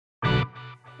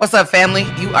What's up, family?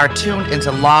 You are tuned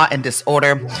into Law and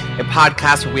Disorder, a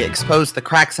podcast where we expose the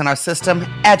cracks in our system,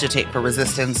 agitate for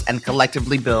resistance, and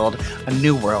collectively build a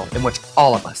new world in which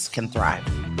all of us can thrive.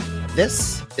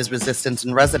 This is Resistance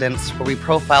in Residence, where we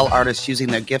profile artists using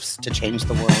their gifts to change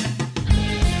the world.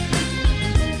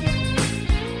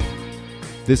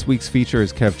 This week's feature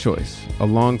is Kev Choice, a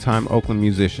longtime Oakland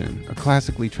musician, a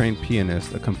classically trained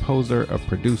pianist, a composer, a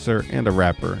producer, and a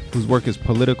rapper whose work is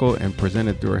political and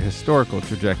presented through a historical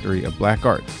trajectory of black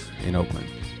arts in Oakland.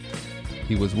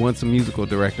 He was once a musical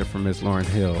director for Miss Lauryn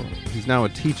Hill. He's now a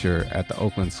teacher at the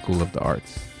Oakland School of the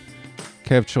Arts.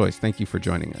 Kev Choice, thank you for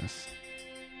joining us.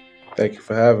 Thank you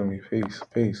for having me.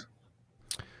 Peace.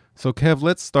 So Kev,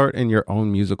 let's start in your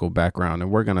own musical background,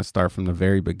 and we're going to start from the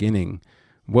very beginning.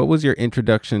 What was your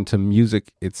introduction to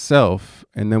music itself,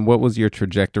 and then what was your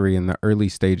trajectory in the early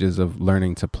stages of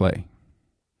learning to play?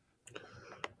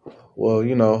 Well,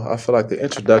 I feel like the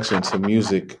introduction to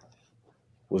music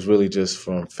was really just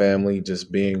from family, just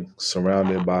being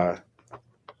surrounded by,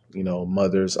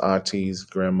 mothers, aunties,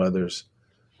 grandmothers,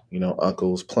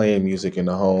 uncles, playing music in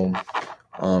the home,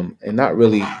 and not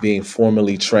really being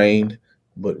formally trained,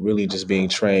 but really just being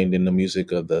trained in the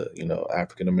music of the,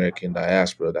 African-American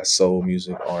diaspora, that soul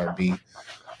music, R&B,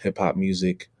 hip hop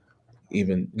music,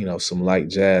 even, some light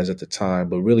jazz at the time,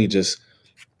 but really just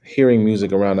hearing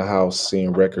music around the house,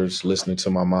 seeing records, listening to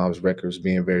my mom's records,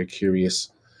 being very curious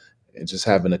and just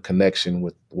having a connection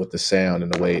with the sound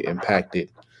and the way it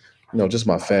impacted, just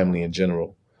my family in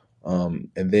general. And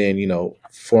then,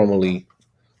 formally,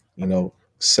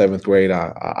 seventh grade,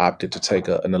 I opted to take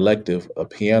an elective, a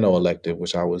piano elective,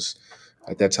 which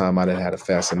at that time, I had a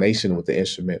fascination with the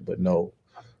instrument, but no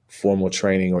formal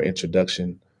training or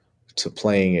introduction to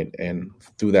playing it. And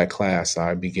through that class,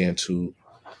 I began to,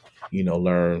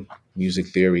 learn music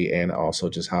theory and also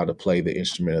just how to play the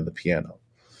instrument of the piano.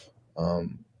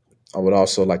 I would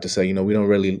also like to say, we don't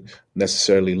really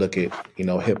necessarily look at,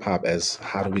 hip hop as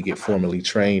how do we get formally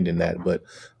trained in that. But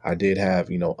I did have,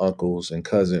 uncles and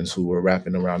cousins who were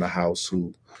rapping around the house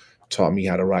who taught me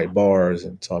how to write bars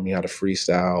and taught me how to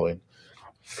freestyle, and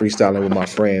freestyling with my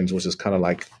friends, which is kind of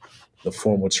like the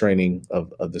formal training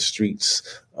of the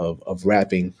streets of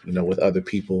rapping, with other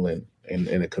people and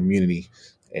in a community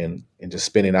and just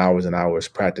spending hours and hours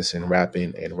practicing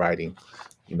rapping and writing,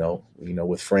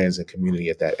 with friends and community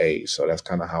at that age. So that's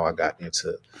kind of how I got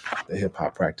into the hip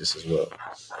hop practice as well.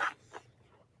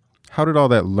 How did all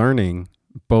that learning,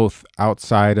 both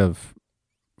outside of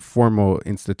formal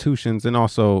institutions and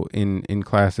also in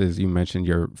classes, you mentioned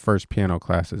your first piano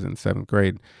classes in seventh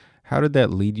grade, how did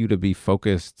that lead you to be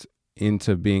focused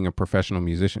into being a professional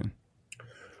musician?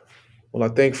 Well,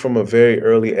 I think from a very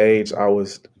early age, I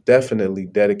was definitely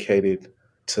dedicated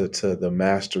to the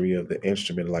mastery of the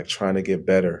instrument, like trying to get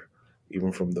better,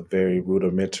 even from the very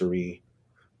rudimentary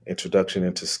introduction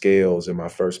into scales in my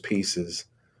first pieces.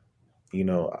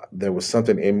 There was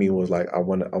something in me was like, I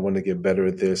want to get better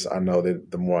at this. I know that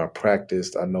the more I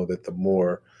practiced, I know that the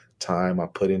more time I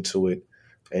put into it.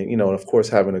 And, of course,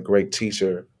 having a great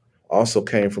teacher also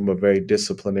came from a very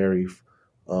disciplinary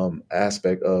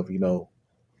aspect of,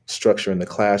 structure in the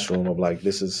classroom of like,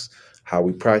 this is how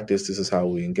we practice, this is how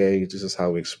we engage, this is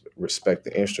how we respect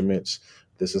the instruments,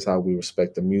 this is how we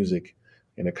respect the music.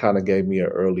 And it kind of gave me an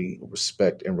early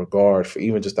respect and regard for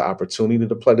even just the opportunity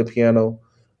to play the piano,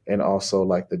 and also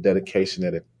like the dedication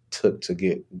that it took to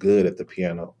get good at the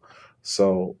piano.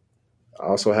 So I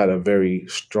also had a very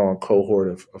strong cohort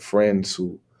of friends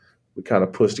who we kind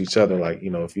of pushed each other. Like,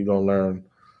 if you're going to learn,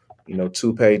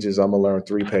 2 pages, I'm going to learn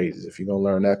 3 pages. If you're going to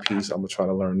learn that piece, I'm going to try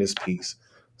to learn this piece.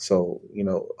 So,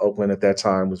 Oakland at that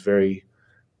time was very,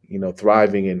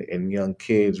 thriving, and young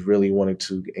kids really wanted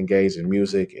to engage in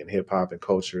music and hip hop and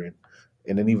culture.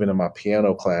 And then even in my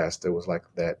piano class, there was like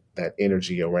that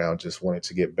energy around just wanting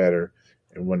to get better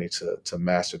and wanting to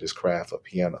master this craft of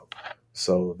piano.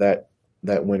 So that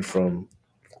went from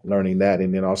learning that,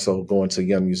 and then also going to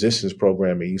Young Musicians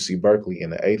program at UC Berkeley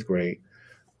in the 8th grade,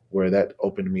 where that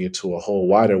opened me into a whole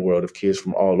wider world of kids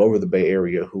from all over the Bay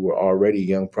Area who were already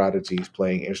young prodigies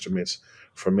playing instruments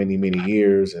for many, many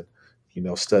years, and,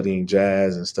 studying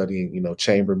jazz and studying,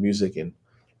 chamber music. And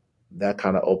that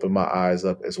kind of opened my eyes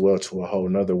up as well to a whole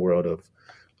nother world of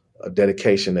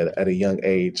dedication at a young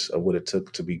age of what it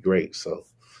took to be great. So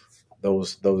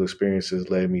those experiences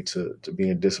led me to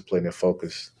being disciplined and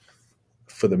focused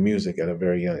for the music at a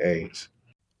very young age.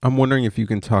 I'm wondering if you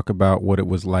can talk about what it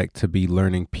was like to be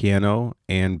learning piano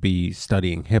and be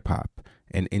studying hip hop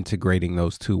and integrating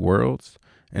those two worlds.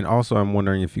 And also, I'm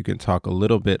wondering if you can talk a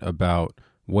little bit about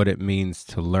what it means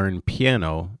to learn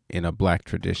piano in a Black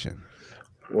tradition.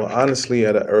 Well, honestly,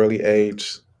 at an early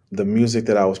age, the music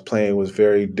that I was playing was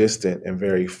very distant and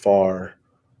very far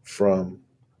from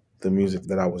the music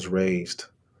that I was raised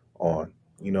on.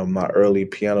 My early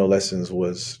piano lessons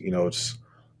was, just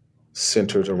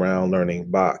centered around learning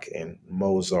Bach and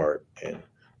Mozart and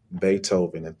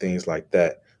Beethoven and things like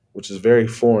that, which is very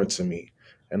foreign to me.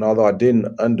 And although I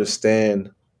didn't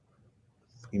understand,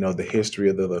 the history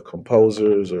of the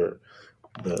composers or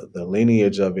the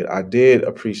lineage of it, I did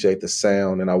appreciate the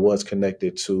sound, and I was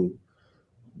connected to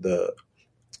the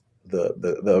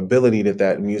the ability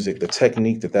that music, the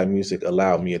technique that music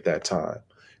allowed me at that time.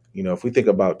 If we think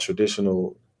about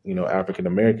traditional, African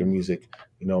American music,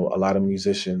 a lot of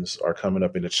musicians are coming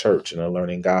up in the church and are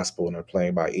learning gospel and are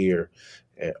playing by ear,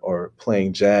 or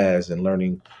playing jazz and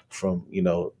learning from,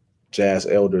 jazz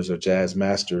elders or jazz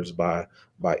masters by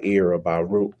ear or by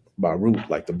root,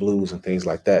 like the blues and things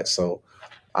like that. So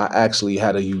I actually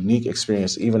had a unique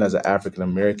experience, even as an African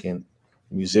American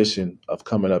musician, of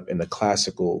coming up in the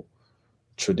classical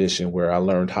tradition where I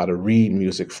learned how to read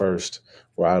music first,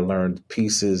 where I learned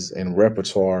pieces and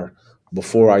repertoire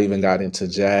before I even got into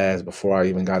jazz, before I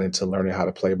even got into learning how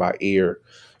to play by ear,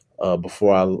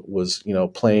 before I was,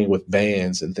 playing with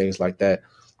bands and things like that.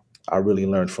 I really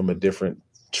learned from a different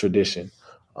tradition,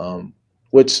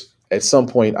 which at some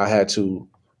point I had to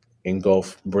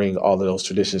bring all of those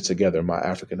traditions together, my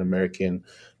African American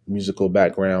musical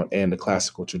background and the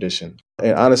classical tradition.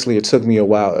 And honestly, it took me a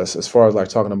while, as far as like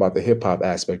talking about the hip hop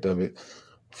aspect of it.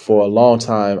 For a long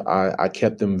time, I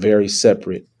kept them very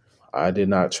separate. I did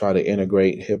not try to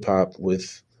integrate hip hop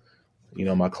with,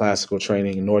 my classical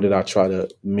training, nor did I try to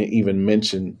even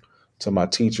mention to my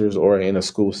teachers or in a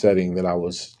school setting that I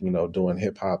was, doing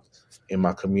hip hop in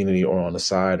my community or on the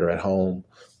side or at home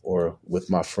or with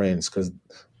my friends. Because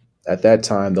at that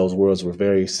time, those worlds were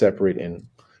very separate, and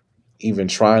even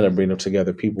trying to bring them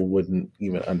together, people wouldn't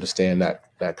even understand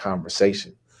that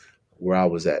conversation where I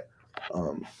was at.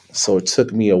 So it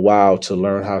took me a while to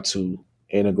learn how to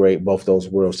integrate both those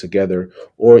worlds together,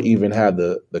 or even have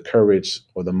the courage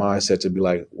or the mindset to be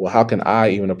like, well, how can I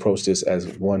even approach this as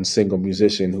one single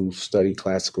musician who studied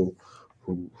classical,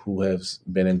 who has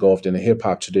been engulfed in the hip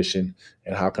hop tradition,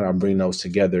 and how can I bring those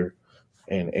together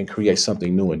and create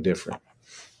something new and different?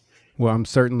 Well, I'm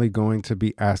certainly going to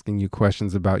be asking you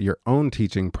questions about your own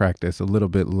teaching practice a little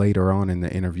bit later on in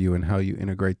the interview and how you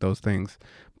integrate those things.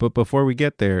 But before we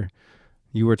get there,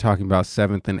 you were talking about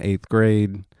 7th and 8th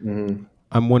grade. Mm-hmm.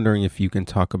 I'm wondering if you can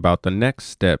talk about the next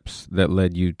steps that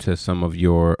led you to some of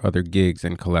your other gigs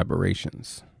and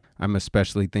collaborations. I'm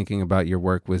especially thinking about your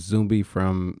work with Zumbi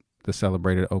from the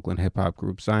celebrated Oakland hip hop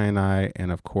group Zion-I,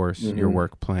 and of course, your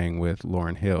work playing with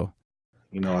Lauryn Hill.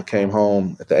 I came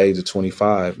home at the age of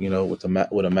 25, with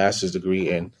a master's degree,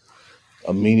 and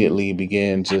immediately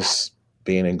began just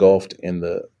being engulfed in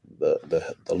the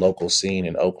local scene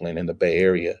in Oakland and the Bay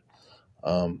Area,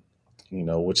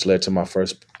 which led to my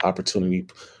first opportunity,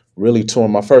 really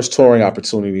touring. My first touring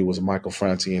opportunity was Michael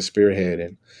Franti and Spearhead,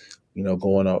 and,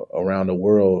 going around the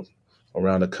world,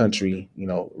 around the country,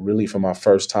 really for my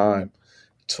first time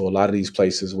to a lot of these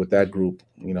places with that group,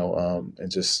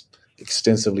 and just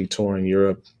extensively touring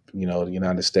Europe, the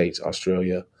United States,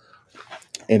 Australia.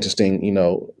 Interesting,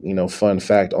 fun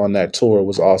fact on that tour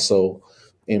was also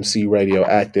MC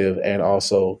Radioactive, and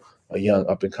also a young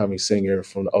up and coming singer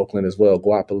from Oakland as well,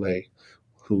 Guapale,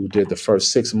 who did the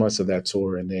first 6 months of that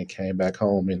tour and then came back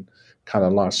home and kind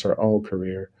of launched her own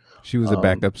career. She was a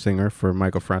backup singer for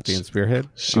Michael Franti and Spearhead?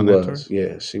 She was,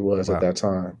 yeah, she was. Wow. At that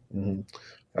time. Mm-hmm.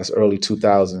 That's early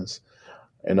 2000s.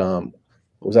 And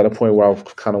it was at a point where I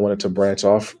kind of wanted to branch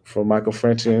off from Michael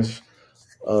Franti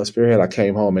and Spearhead. I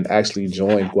came home and actually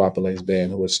joined Guapale's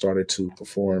band, who had started to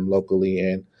perform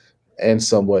locally and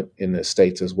somewhat in the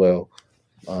States as well.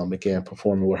 Began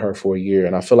performing with her for a year.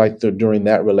 And I feel like during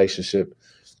that relationship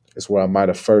is where I might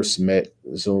have first met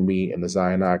Zumbi and the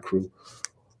Zion-I crew,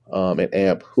 and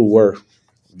AMP, who were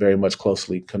very much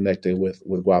closely connected with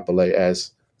Guapale,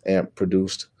 as AMP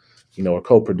produced, or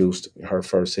co-produced her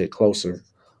first hit, Closer.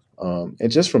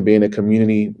 And just from being a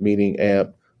community, meeting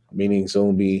AMP, meeting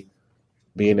Zumbi,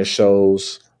 being at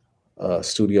shows,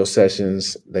 studio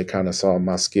sessions, they kind of saw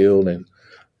my skill, and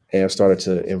AMP started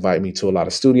to invite me to a lot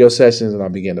of studio sessions, and I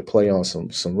began to play on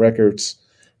some records.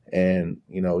 And,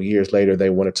 years later, they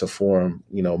wanted to form,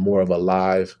 more of a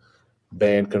live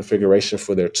band configuration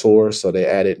for their tour. So they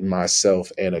added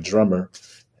myself and a drummer,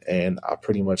 and I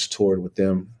pretty much toured with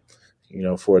them,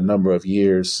 for a number of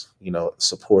years,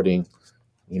 supporting,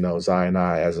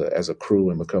 Zion-I as a crew,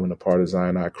 and becoming a part of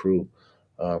Zion-I crew,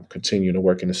 continuing to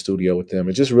work in the studio with them,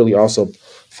 and just really also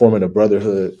forming a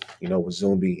brotherhood, with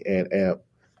Zumbi and AMP,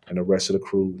 and the rest of the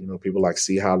crew, people like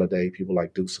C Holiday, people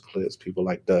like Deuce Eclipse, people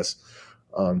like Dust,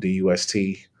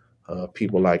 DUST,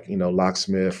 people like,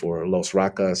 Locksmith or Los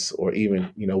Racas, or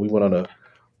even, we went on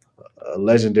a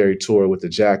legendary tour with the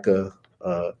Jacka,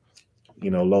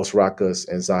 Los Racas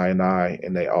and Zion I,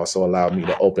 and they also allowed me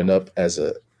to open up as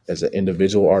an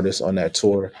individual artist on that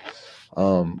tour.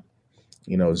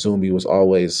 Zumbi was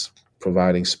always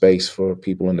providing space for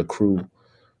people in the crew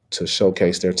to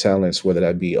showcase their talents, whether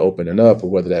that be opening up or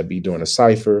whether that be doing a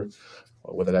cipher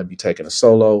or whether that be taking a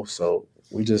solo. So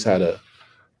we just had a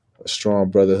strong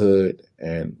brotherhood,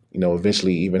 and,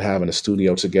 eventually even having a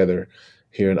studio together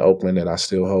here in Oakland that I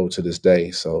still hold to this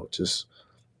day. So just,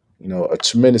 a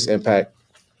tremendous impact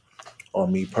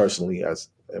on me personally as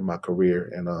in my career,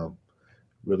 and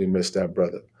really miss that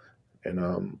brother.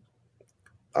 And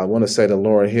I want to say the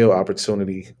Lauryn Hill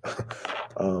opportunity.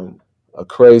 A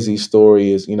crazy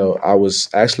story is, I was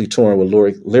actually touring with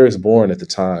Lyrics Born at the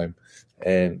time,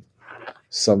 and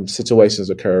some situations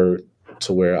occurred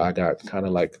to where I got kind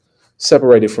of like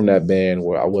separated from that band,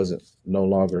 where I wasn't no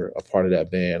longer a part of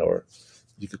that band, or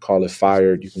you could call it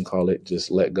fired, you can call it just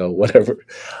let go, whatever.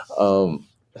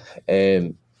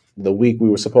 And the week we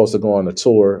were supposed to go on a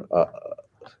tour,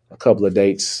 a couple of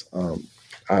dates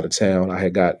out of town, I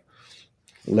had got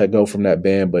let go from that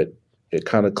band, but it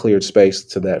kind of cleared space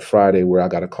to that Friday where I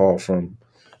got a call from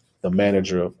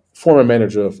the former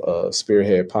manager of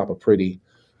Spearhead, Papa Pretty,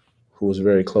 who was a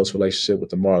very close relationship with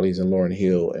the Marleys and Lauryn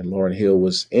Hill. And Lauryn Hill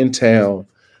was in town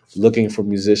looking for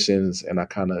musicians, and I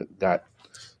kind of got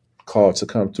called to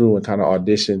come through and kind of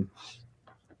audition.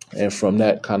 And from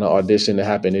that kind of audition that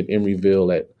happened at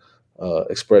Emeryville at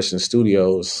Expression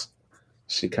Studios,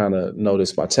 she kind of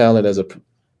noticed my talent as a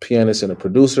pianist and a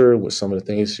producer with some of the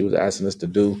things she was asking us to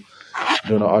do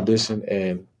during the audition.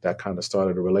 And that kind of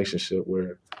started a relationship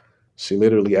where she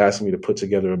literally asked me to put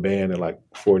together a band in like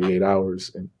 48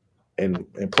 hours and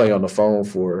play on the phone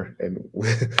for her. And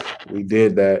we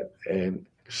did that. And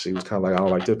she was kind of like, I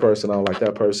don't like this person, I don't like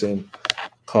that person.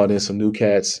 Called in some new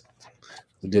cats.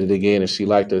 We did it again, and she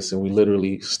liked us. And we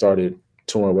literally started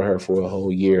touring with her for a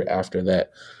whole year after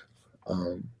that,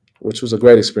 which was a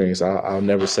great experience. I'll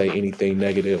never say anything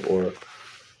negative or,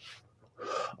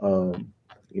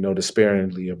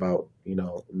 disparagingly about,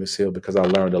 Miss Hill, because I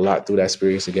learned a lot through that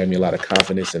experience. It gave me a lot of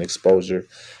confidence and exposure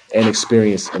and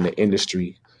experience in the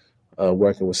industry,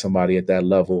 working with somebody at that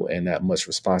level and that much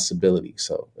responsibility.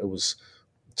 So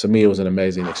to me, it was an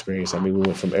amazing experience. I mean, we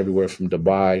went from everywhere from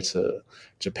Dubai to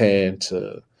Japan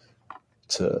to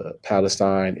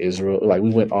Palestine, Israel. Like,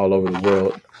 we went all over the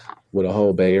world with a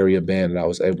whole Bay Area band that I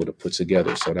was able to put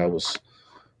together. So that was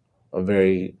a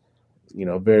very,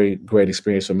 very great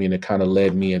experience for me. And it kind of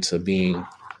led me into being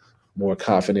more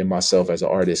confident in myself as an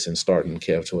artist and starting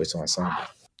Kev Choice Ensemble.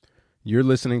 You're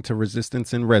listening to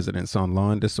Resistance in Residence on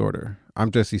Law and Disorder. I'm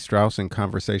Jesse Strauss in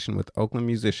conversation with Oakland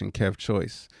musician Kev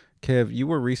Choice. Kev, you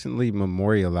were recently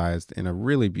memorialized in a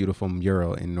really beautiful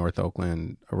mural in North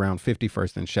Oakland around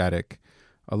 51st and Shattuck,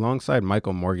 alongside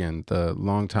Michael Morgan, the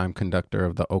longtime conductor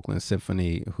of the Oakland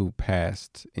Symphony who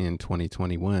passed in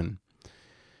 2021.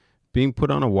 Being put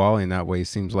on a wall in that way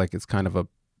seems like it's kind of a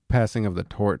passing of the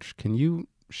torch. Can you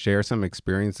share some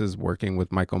experiences working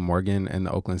with Michael Morgan and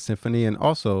the Oakland Symphony? And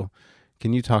also,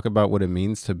 can you talk about what it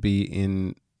means to be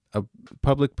in a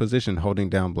public position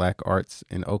holding down Black arts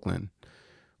in Oakland?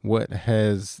 What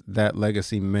has that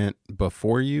legacy meant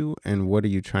before you, and what are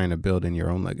you trying to build in your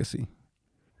own legacy?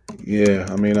 Yeah,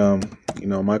 I mean,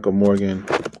 Michael Morgan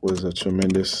had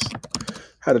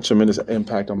a tremendous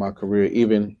impact on my career,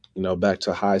 even, back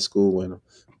to high school when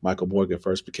Michael Morgan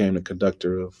first became the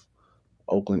conductor of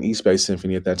Oakland East Bay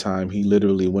Symphony at that time. He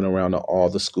literally went around to all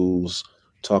the schools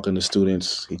talking to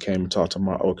students. He came and talked to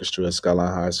my orchestra at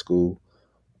Skyline High School,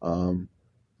 kind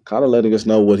of letting us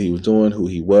know what he was doing, who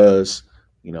he was,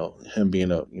 him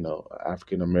being a,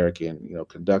 African-American,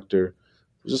 conductor.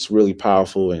 It was just really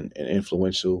powerful and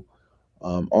influential.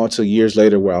 On to years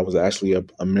later where I was actually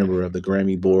a member of the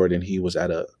Grammy board, and he was at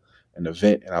an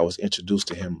event, and I was introduced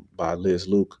to him by Liz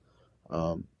Luke,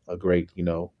 a great,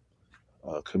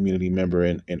 community member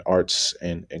in arts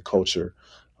and culture,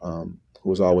 who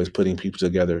was always putting people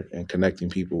together and connecting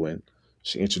people. And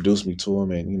she introduced me to him,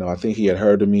 and, I think he had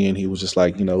heard of me, and he was just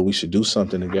like, we should do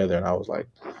something together. And I was like,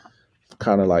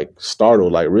 kind of like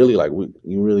startled, like, really, like,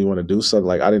 you really want to do something?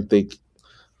 Like, I didn't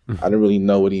really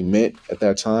know what he meant at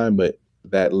that time, but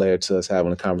that led to us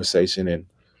having a conversation and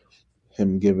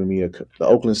him giving me the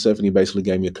Oakland Symphony basically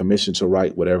gave me a commission to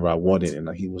write whatever I wanted. And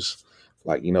he was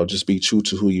like, just be true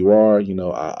to who you are.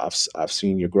 I've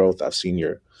seen your growth. I've seen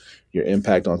your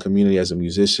impact on community as a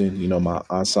musician. My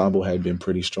ensemble had been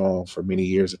pretty strong for many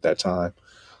years at that time.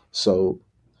 So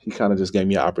he kind of just gave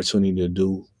me an opportunity to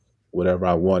do whatever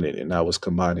I wanted, and I was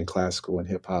combining classical and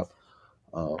hip hop,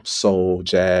 soul,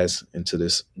 jazz into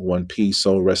this one piece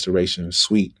soul restoration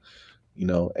suite,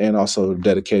 and also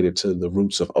dedicated to the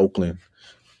roots of Oakland.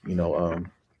 You know,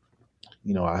 um,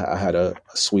 I had a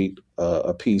suite,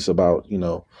 a piece about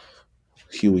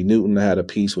Huey Newton. I had a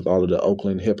piece with all of the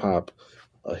Oakland hip hop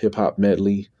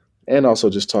medley, and also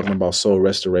just talking about soul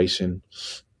restoration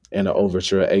and an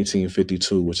overture at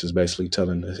 1852, which is basically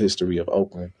telling the history of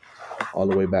Oakland all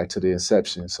the way back to the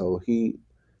inception. So he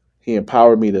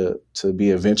empowered me to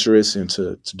be adventurous and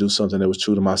to do something that was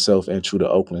true to myself and true to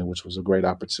Oakland, which was a great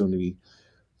opportunity,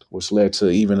 which led to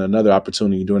even another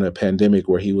opportunity during a pandemic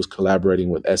where he was collaborating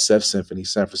with SF Symphony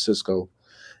San Francisco,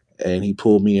 and he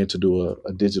pulled me in to do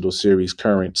a digital series,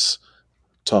 Currents,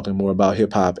 talking more about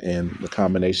hip hop and the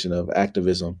combination of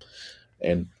activism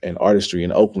and artistry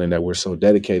in Oakland that we're so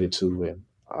dedicated to. And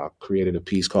I created a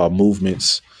piece called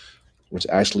Movements, which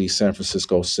actually San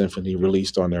Francisco Symphony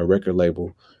released on their record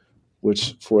label,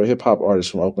 which for a hip hop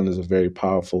artist from Oakland is a very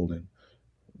powerful and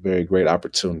very great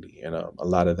opportunity. And a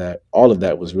lot of that, all of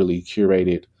that was really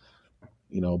curated,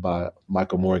 by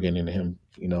Michael Morgan and him,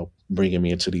 bringing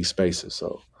me into these spaces.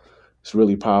 So it's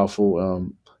really powerful.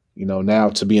 Now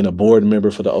to being a board member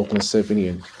for the Oakland Symphony,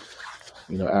 and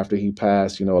after he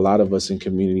passed, a lot of us in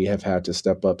community have had to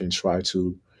step up and try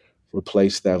to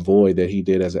replace that void that he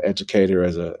did as an educator,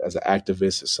 as an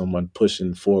activist, as someone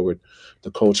pushing forward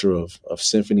the culture of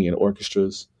symphony and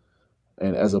orchestras.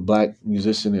 And as a Black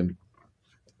musician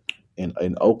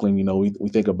in Oakland, we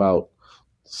think about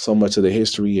so much of the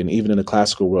history, and even in the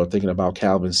classical world, thinking about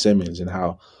Calvin Simmons and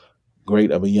how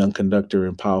great of a young conductor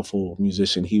and powerful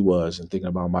musician he was, and thinking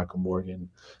about Michael Morgan,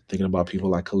 thinking about people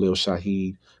like Khalil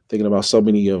Shaheed, thinking about so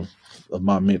many of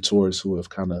my mentors who have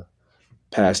kind of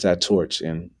passed that torch,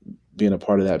 and being a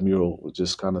part of that mural would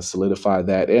just kind of solidify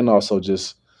that, and also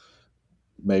just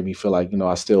made me feel like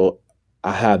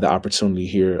I had the opportunity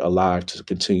here alive to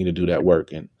continue to do that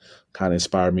work, and kind of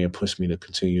inspired me and pushed me to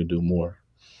continue to do more.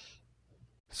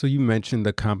 So you mentioned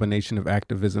the combination of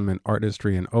activism and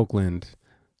artistry in Oakland.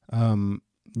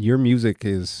 Your music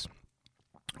is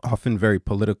often very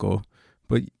political,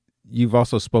 but you've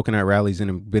also spoken at rallies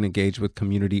and been engaged with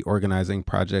community organizing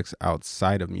projects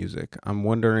outside of music. I'm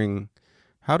wondering,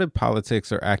 how did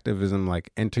politics or activism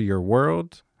enter your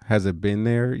world? Has it been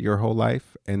there your whole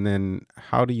life? And then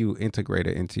how do you integrate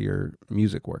it into your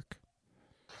music work?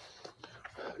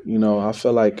 I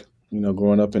feel like,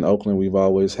 growing up in Oakland, we've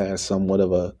always had somewhat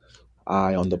of a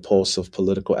eye on the pulse of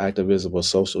political activism or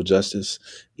social justice.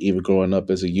 Even growing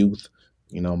up as a youth,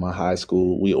 my high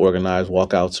school, we organized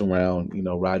walkouts around,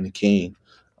 Rodney King.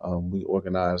 We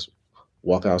organized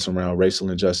walkouts around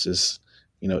racial injustice,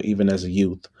 even as a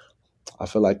youth. I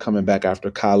feel like coming back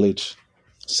after college,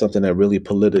 something that really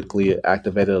politically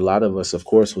activated a lot of us, of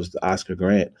course, was the Oscar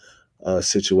Grant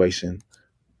situation.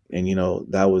 And,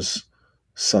 that was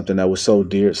something that was so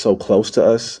dear, so close to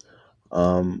us.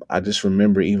 I just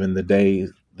remember even the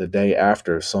day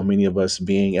after, so many of us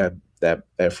being at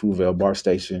Fruitvale Bar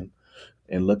Station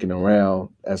and looking around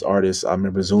as artists. I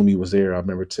remember Zumi was there. I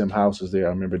remember Tim House was there. I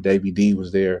remember Davey D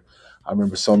was there. I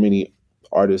remember so many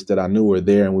artists that I knew were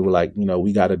there, and we were like,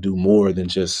 we got to do more than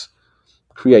just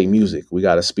create music. We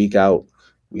got to speak out.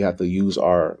 We have to use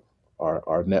our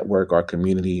network, our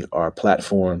community, our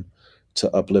platform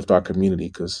to uplift our community,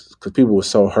 because people were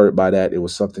so hurt by that. It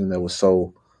was something that was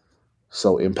so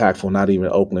impactful, not even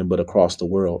Oakland, but across the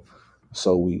world.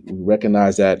 So we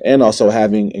recognize that, and also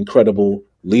having incredible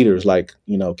leaders like,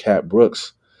 Cat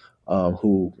Brooks,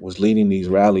 who was leading these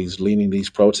rallies, leading these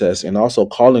protests, and also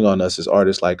calling on us as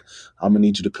artists like, I'm gonna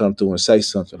need you to come through and say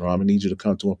something, or I'm gonna need you to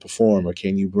come through and perform, or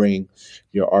can you bring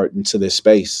your art into this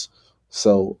space?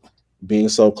 So being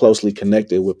so closely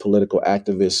connected with political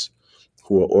activists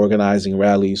who are organizing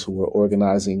rallies, who are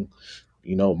organizing,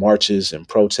 marches and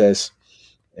protests,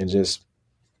 and just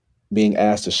being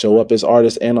asked to show up as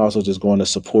artists, and also just going to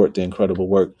support the incredible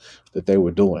work that they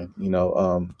were doing,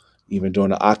 even during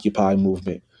the Occupy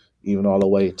movement, even all the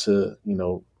way to,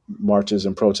 marches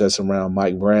and protests around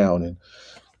Mike Brown. And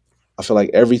I feel like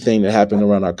everything that happened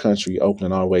around our country,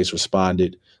 Oakland always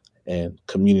responded, and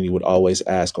community would always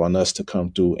ask on us to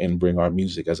come through and bring our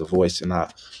music as a voice. And I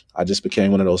just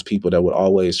became one of those people that would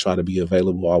always try to be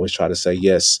available, always try to say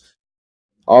yes.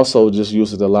 Also just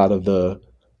uses a lot of the,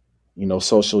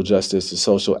 social justice and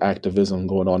social activism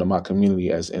going on in my community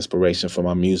as inspiration for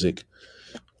my music.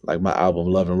 Like my album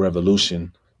Love and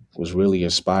Revolution was really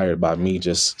inspired by me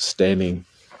just standing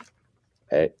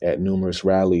at numerous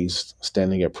rallies,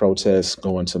 standing at protests,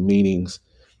 going to meetings,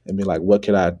 and be like,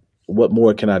 what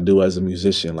more can I do as a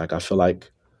musician? Like, I feel like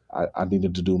I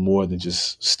needed to do more than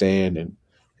just stand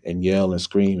and yell and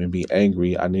scream and be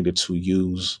angry. I needed to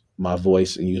use my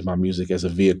voice and use my music as a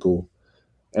vehicle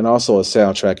and also a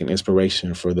soundtrack and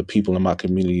inspiration for the people in my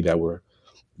community that were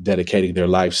dedicating their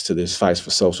lives to this fight for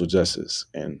social justice.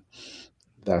 And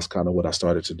that's kind of what I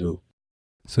started to do.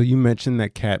 So you mentioned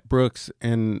that Cat Brooks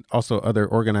and also other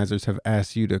organizers have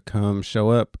asked you to come show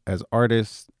up as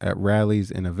artists at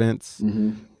rallies and events.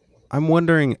 Mm-hmm. I'm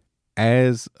wondering,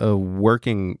 as a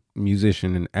working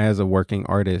musician and as a working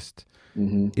artist,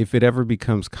 Mm-hmm. if it ever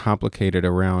becomes complicated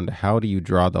around how do you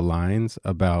draw the lines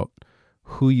about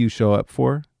who you show up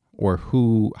for or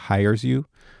who hires you?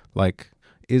 Like,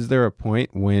 is there a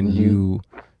point when Mm-hmm. you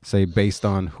say, based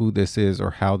on who this is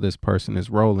or how this person is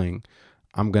rolling,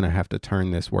 I'm going to have to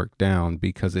turn this work down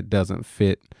because it doesn't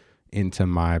fit into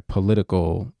my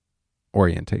political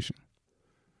orientation?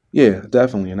 Yeah,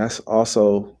 definitely. And that's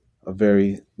also a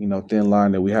very, thin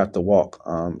line that we have to walk.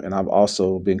 And I've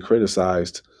also been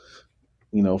criticized,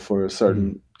 for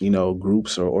certain,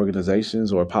 groups or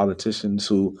organizations or politicians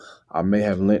who I may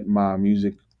have lent my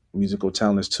musical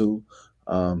talents to.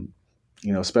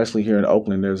 Especially here in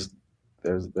Oakland, there's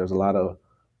a lot of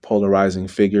polarizing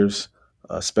figures,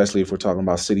 especially if we're talking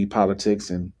about city politics.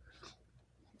 And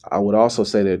I would also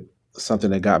say that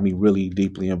something that got me really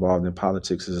deeply involved in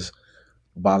politics is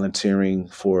volunteering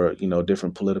for,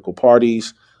 different political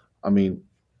parties. I mean,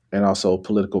 and also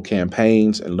political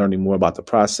campaigns and learning more about the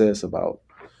process, about,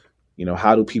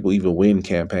 how do people even win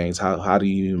campaigns? How do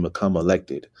you even become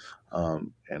elected?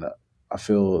 And I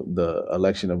feel the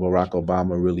election of Barack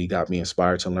Obama really got me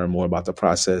inspired to learn more about the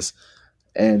process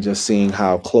and just seeing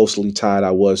how closely tied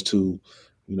I was to,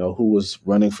 who was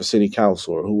running for city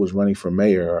council or who was running for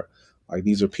mayor. Or, like,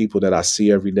 these are people that I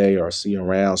see every day or see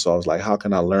around. So I was like, how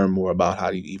can I learn more about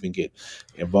how do you even get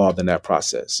involved in that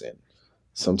process? And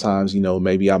sometimes,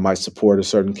 maybe I might support a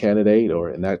certain candidate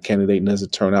and that candidate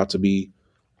doesn't turn out to be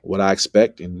what I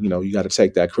expect. And, you got to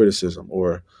take that criticism.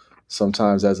 Or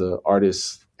sometimes as an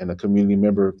artist and a community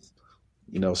member,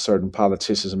 certain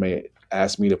politicians may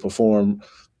ask me to perform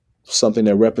something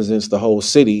that represents the whole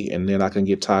city, and then I can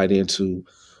get tied into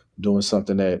doing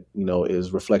something that,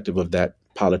 is reflective of that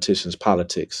politician's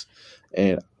politics.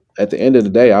 And at the end of the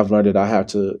day, I've learned that I have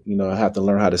to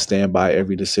learn how to stand by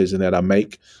every decision that I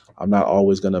make. I'm not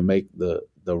always going to make the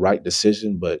right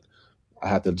decision, but I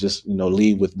have to just,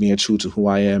 lead with being true to who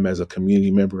I am as a community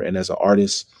member and as an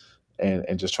artist,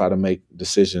 and just try to make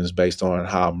decisions based on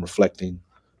how I'm reflecting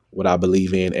what I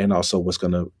believe in and also what's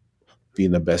going to be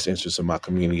in the best interest of my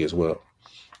community as well,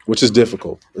 which is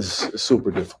difficult. It's super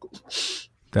difficult.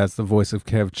 That's the voice of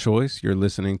Kev Choice. You're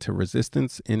listening to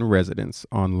Resistance in Residence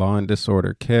on Law and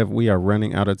Disorder. Kev, we are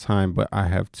running out of time, but I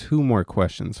have two more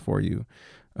questions for you.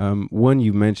 One,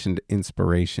 you mentioned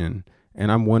inspiration,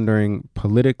 and I'm wondering,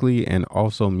 politically and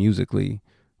also musically,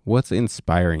 what's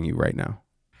inspiring you right now?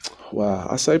 Wow.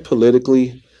 I say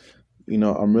politically,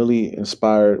 I'm really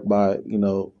inspired by,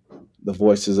 the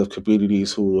voices of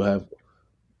communities who have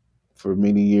for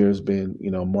many years been,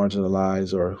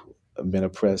 marginalized or been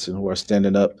oppressed and who are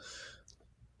standing up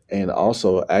and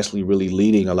also actually really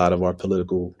leading a lot of our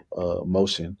political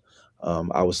motion.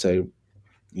 I would say,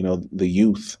 the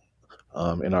youth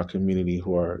in our community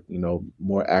who are,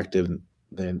 more active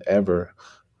than ever,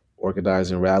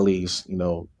 organizing rallies,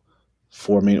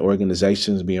 forming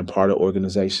organizations, being part of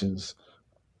organizations,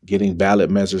 getting ballot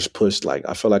measures pushed. Like,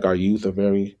 I feel like our youth are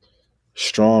very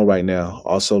strong right now.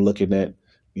 Also looking at,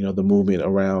 the movement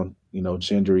around,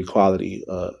 gender equality,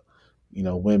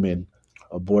 women,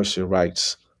 abortion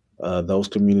rights, those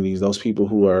communities, those people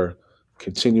who are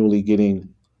continually getting,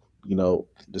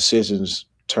 decisions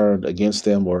turned against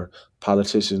them or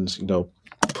politicians,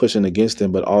 pushing against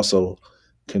them, but also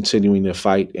continuing to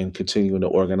fight and continuing to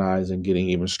organize and getting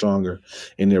even stronger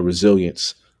in their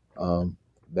resilience.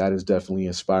 That has definitely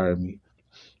inspired me.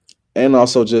 And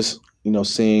also just,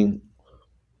 seeing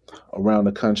around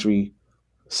the country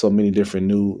so many different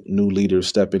new leaders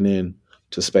stepping in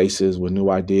to spaces with new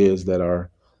ideas that are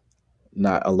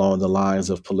not along the lines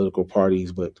of political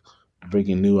parties, but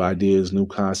bringing new ideas, new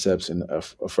concepts, and a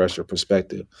fresher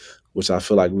perspective, which I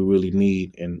feel like we really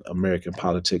need in American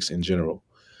politics in general.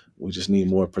 We just need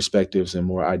more perspectives and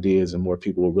more ideas and more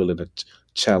people who are willing to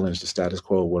challenge the status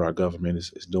quo of what our government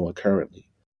is doing currently.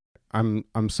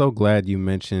 I'm so glad you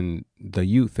mentioned the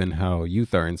youth and how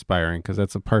youth are inspiring, because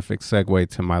that's a perfect segue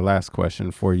to my last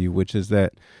question for you, which is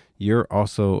that you're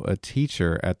also a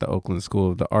teacher at the Oakland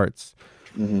School of the Arts.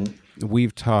 Mm-hmm.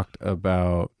 We've talked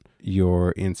about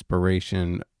your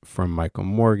inspiration from Michael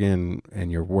Morgan and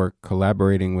your work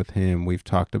collaborating with him. We've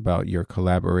talked about your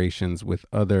collaborations with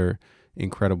other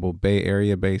incredible Bay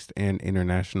Area based and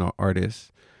international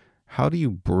artists. How do you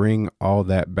bring all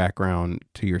that background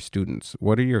to your students?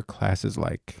 What are your classes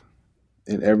like?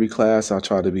 In every class, I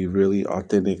try to be really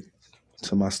authentic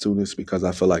to my students because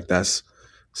I feel like that's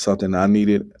something I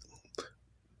needed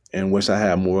and wish I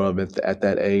had more of it at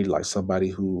that age, like somebody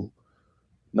who,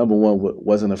 number one,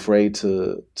 wasn't afraid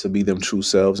to be them true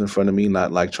selves in front of me,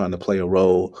 not like trying to play a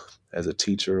role as a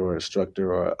teacher or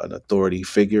instructor or an authority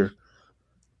figure.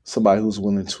 Somebody who's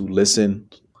willing to listen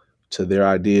to their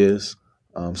ideas,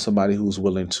 somebody who's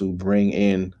willing to bring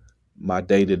in my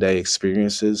day-to-day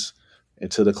experiences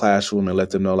into the classroom and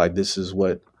let them know, like, this is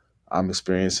what I'm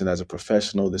experiencing as a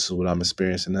professional, this is what I'm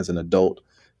experiencing as an adult,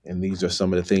 and these are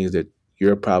some of the things that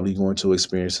you're probably going to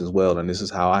experience as well, and this is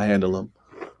how I handle them.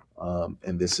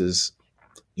 And this is,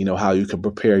 how you can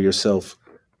prepare yourself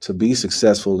to be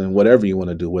successful in whatever you want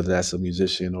to do, whether that's a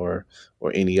musician or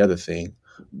any other thing.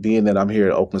 Being that I'm here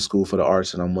at Oakland School for the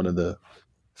Arts and I'm one of the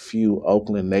few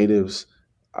Oakland natives,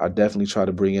 I definitely try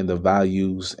to bring in the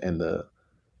values and the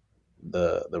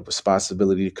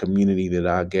responsibility community that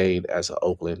I gained as an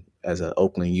Oakland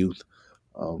youth.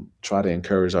 Try to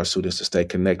encourage our students to stay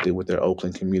connected with their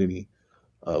Oakland community.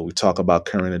 We talk about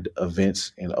current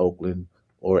events in Oakland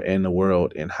or in the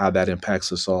world and how that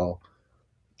impacts us all.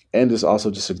 And it's also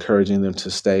just encouraging them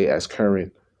to stay as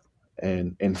current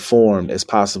and informed as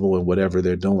possible in whatever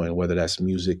they're doing, whether that's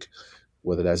music,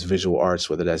 whether that's visual arts,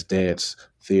 whether that's dance,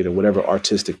 theater, whatever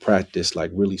artistic practice,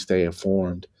 like really stay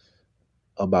informed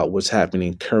about what's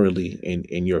happening currently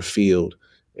in your field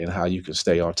and how you can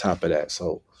stay on top of that.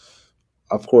 So,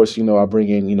 of course, I bring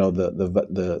in,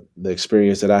 the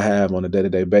experience that I have on a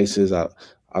day-to-day basis. I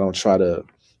don't try to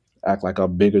act like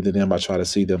I'm bigger than them. I try to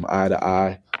see them eye to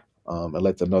eye and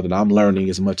let them know that I'm learning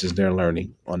as much as they're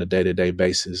learning on a day-to-day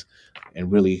basis.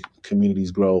 And really,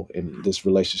 communities grow and this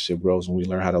relationship grows when we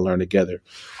learn how to learn together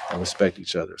and respect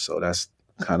each other. So that's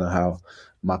kind of how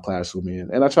my classroom is.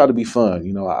 And I try to be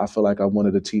fun. I feel like I'm one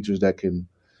of the teachers that can,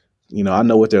 I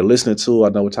know what they're listening to. I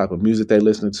know what type of music they're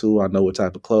listening to. I know what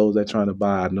type of clothes they're trying to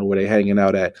buy. I know where they're hanging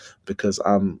out at because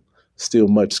I'm still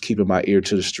much keeping my ear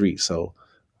to the street. So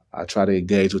I try to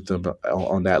engage with them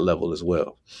on that level as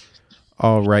well.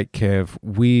 All right, Kev,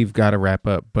 we've got to wrap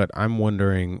up, but I'm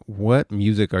wondering, what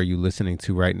music are you listening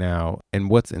to right now and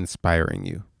what's inspiring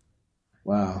you?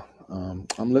 Wow.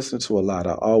 I'm listening to a lot.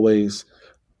 I always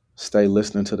stay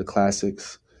listening to the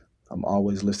classics. I'm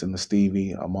always listening to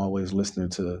Stevie. I'm always listening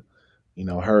to,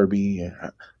 Herbie, and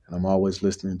I'm always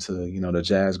listening to, the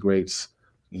jazz greats,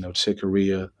 Chick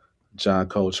Corea, John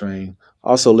Coltrane.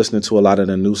 Also listening to a lot of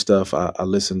the new stuff. I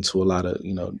listen to a lot of,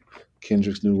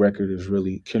 Kendrick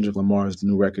Lamar's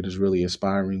new record is really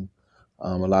inspiring.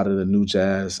 A lot of the new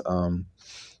jazz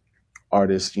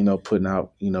artists, putting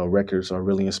out, records are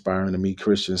really inspiring to me.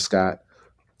 Christian Scott,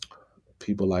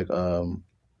 people like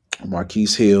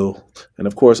Marquise Hill, and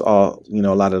of course, a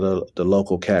lot of the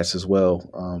local cats as well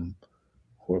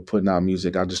who are putting out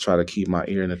music. I just try to keep my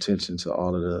ear and attention to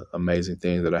all of the amazing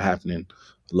things that are happening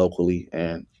locally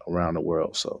and around the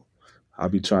world. So I'll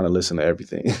be trying to listen to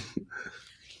everything.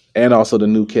 And also the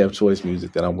new Kev Choice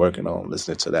music that I'm working on,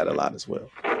 listening to that a lot as well.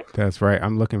 That's right.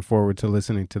 I'm looking forward to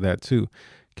listening to that too.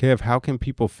 Kev, how can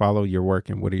people follow your work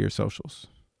and what are your socials?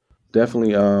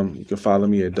 Definitely, you can follow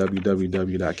me at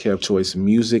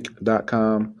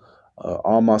www.kevchoicemusic.com.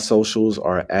 All my socials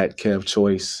are at Kev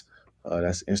Choice.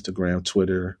 That's Instagram,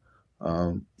 Twitter,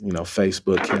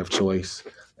 Facebook, Kev Choice.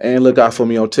 And look out for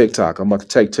me on TikTok. I'm about to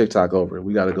take TikTok over.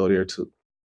 We got to go there too.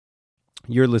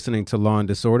 You're listening to Law and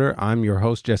Disorder. I'm your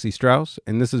host, Jesse Strauss,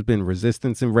 and this has been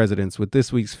Resistance in Residence with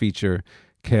this week's feature,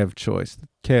 Kev Choice.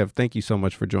 Kev, thank you so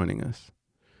much for joining us.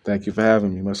 Thank you for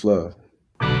having me. Much love.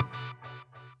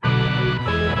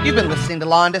 You've been listening to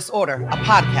Law and Disorder, a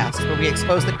podcast where we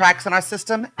expose the cracks in our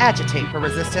system, agitate for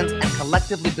resistance, and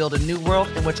collectively build a new world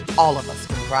in which all of us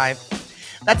can thrive.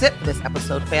 That's it for this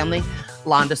episode, family.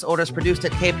 Law and Disorder is produced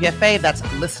at KPFA, that's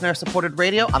listener-supported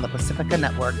radio on the Pacifica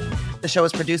Network. The show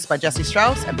is produced by Jesse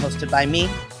Strauss and hosted by me,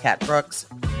 Kat Brooks.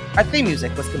 Our theme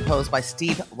music was composed by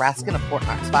Steve Raskin of Fort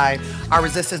Knox 5. Our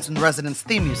Resistance in Residence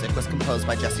theme music was composed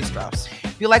by Jesse Strauss.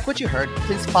 If you like what you heard,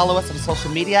 please follow us on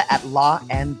social media at Law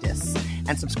and Dis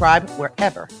and subscribe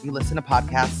wherever you listen to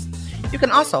podcasts. You can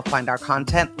also find our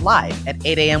content live at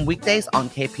 8 a.m. weekdays on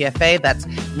KPFA, that's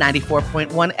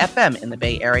 94.1 FM in the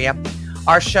Bay Area.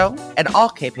 Our show and all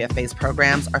KPFA's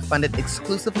programs are funded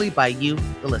exclusively by you,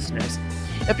 the listeners.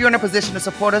 If you're in a position to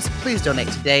support us, please donate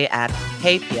today at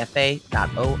kpfa.org.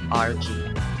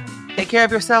 Take care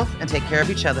of yourself and take care of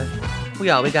each other.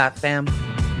 We all we got, fam.